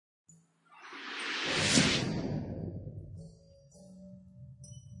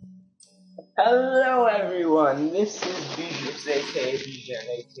Hello everyone, this is Ep.6 aka Bijan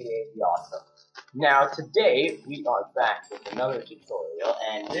aka The Awesome. Now today we are back with another tutorial,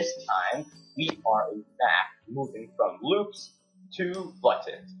 and this time we are in fact moving from loops to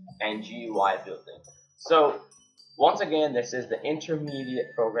buttons and GUI building. So once again, this is the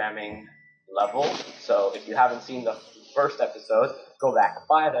intermediate programming level. So if you haven't seen the first episode, go back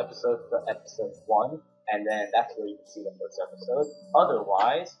 5 episodes to episode 1, and then that's where you can see the first episode.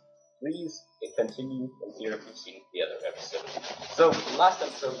 Otherwise, please continue from here if you've seen the other episode. So last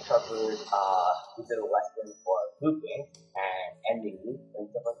episode we covered, we did a lesson for looping and ending loops and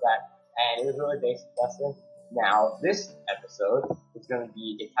stuff like that, and it was a really basic lesson. Now this episode is going to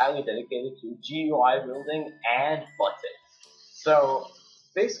be entirely dedicated to GUI building and buttons. So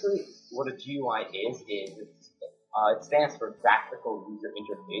basically what a GUI is it stands for graphical user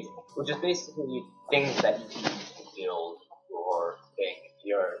interface, which is basically things that you can use to build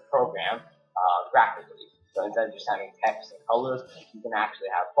your program graphically. So instead of just having text and colors, you can actually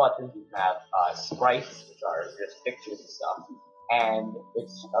have buttons, you can have sprites, which are just pictures and stuff, and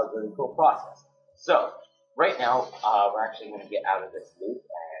it's a really cool process. So right now, we're actually going to get out of this loop,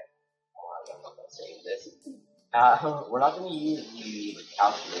 and I'm not going to save this. We're not going to use the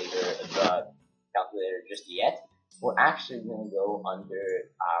calculator just yet. We're actually going to go under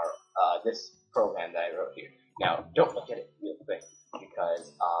our this program that I wrote here. Now, don't look at it real quick,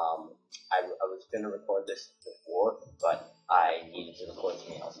 because I was going to record this before, but I needed to record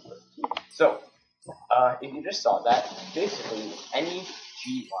something else first. So, if you just saw that, basically any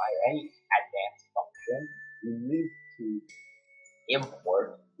GUI or any advanced function, you need to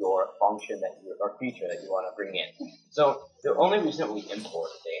import your function or feature that you want to bring in. So the only reason we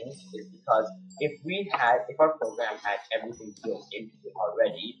import things is because if our program had everything built into it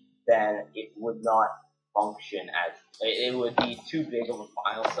already, then it would not function as it would be too big of a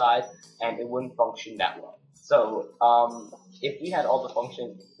file size, and it wouldn't function that well. So if we had all the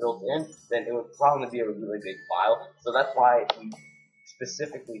functions built in, then it would probably be a really big file. So that's why we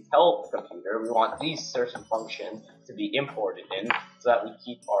specifically tell the computer we want these certain functions to be imported in, so that we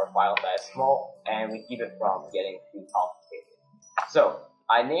keep our file size small and we keep it from getting too complicated. So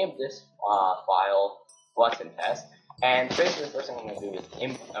I named this file button test, and basically the first thing I'm going to do is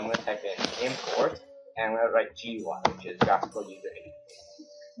I'm going to type in import, and I'm going to write GUI, which is graphical user interface.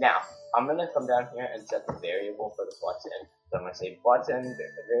 Now, I'm going to come down here and set the variable for the button. So I'm going to say button,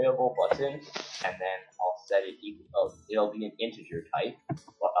 the variable button, and then I'll set it equal, it'll be an integer type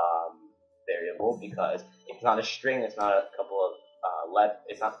variable, because it's not a string, it's not a couple of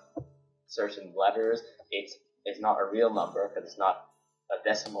it's not certain letters, it's not a real number, because it's not a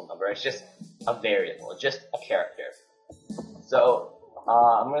decimal number, it's just a variable, it's just a character. So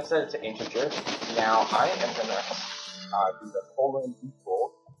I'm going to set it to integer. Now I am going to do the colon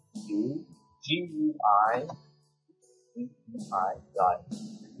equal to GUI dot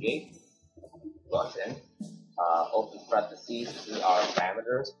create button, open parentheses, this is our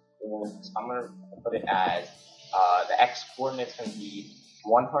parameters, and I'm going to put it as the x coordinate is going to be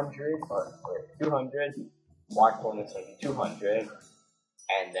 100 or 200, y coordinate is going to be 200,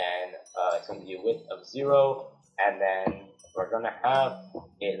 and then it's going to be a width of 0, and then we're going to have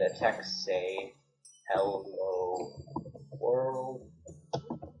the text say hello world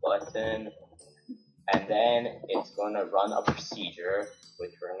button, and then it's going to run a procedure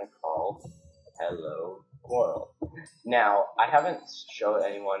which we're going to call hello world. Now, I haven't showed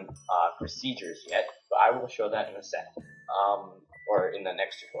anyone procedures yet, but I will show that in a sec, or in the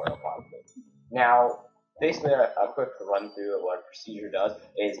next tutorial probably. Now, basically a quick run through of what a procedure does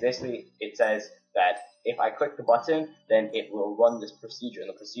is basically it says that if I click the button, then it will run this procedure, and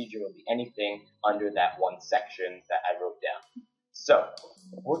the procedure will be anything under that one section that I wrote down. So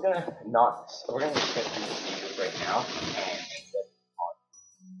we're gonna just skip through the procedures right now and instead on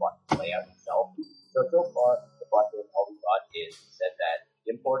button layout itself. So far the button, all we got is we said that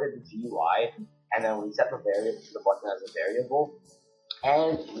we imported the GUI, and then we set the button as a variable,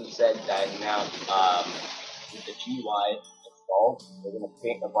 and we said that now with the GUI installed, we're gonna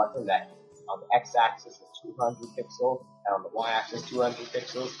create a button that on the x-axis is 200 pixels, and on the y-axis 200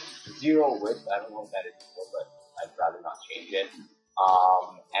 pixels, 0 width, I don't know what that is, but I'd rather not change it.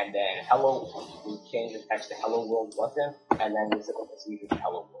 And then we change the text to hello world button, and then we set the procedure to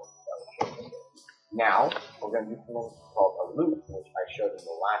hello world. Now, we're going to do something called a loop, which I showed in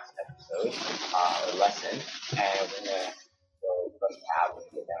the last episode, or lesson, and we're going to go from tab and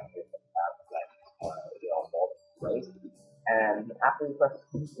get down here to the tab that they all fall into place. And after we press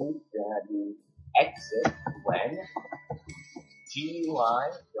the loop, you're going to do exit when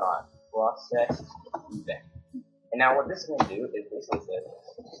GUI.process event. And now what this is going to do is basically say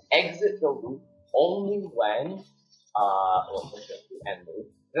exit the loop only when, well, end loop.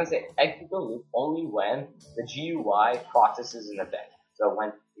 It's gonna say exit the loop only when the GUI processes an event. So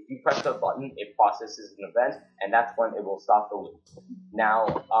when, if you press the button, it processes an event, and that's when it will stop the loop.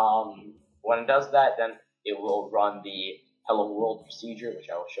 Now, when it does that, then it will run the hello world procedure, which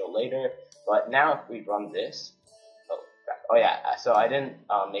I will show later. But now if we run this, oh yeah, so I didn't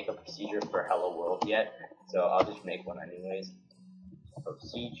make a procedure for hello world yet, so I'll just make one anyways.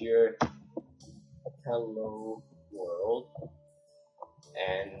 Procedure hello world,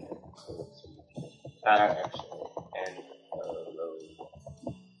 and hello.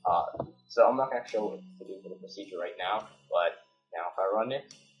 So I'm not gonna show what to do for the procedure right now, but now if I run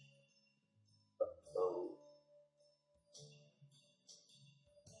it,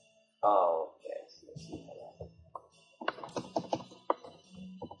 okay, so let's see.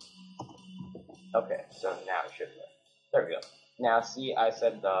 Okay, so now it should work. There we go. Now see, I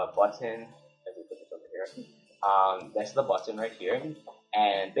said the button, let me put this over here. That's the button right here,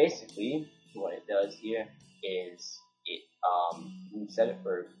 and basically what it does here is it, we set it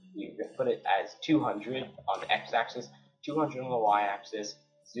for, we put it as 200 on the x-axis, 200 on the y-axis,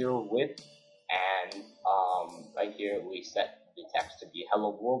 0 width, and right here we set the text to be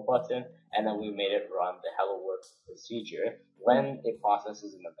hello world button, and then we made it run the hello world procedure when it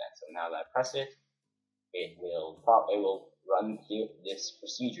processes an event. So now that I press it, it will run here, this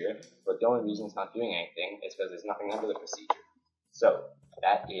procedure, but the only reason it's not doing anything is because there's nothing under the procedure. So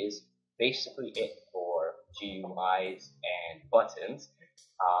that is basically it for GUIs and buttons,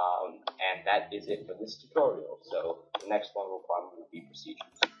 and that is it for this tutorial. So the next one will probably be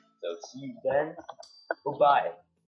procedures. So see you then. Goodbye.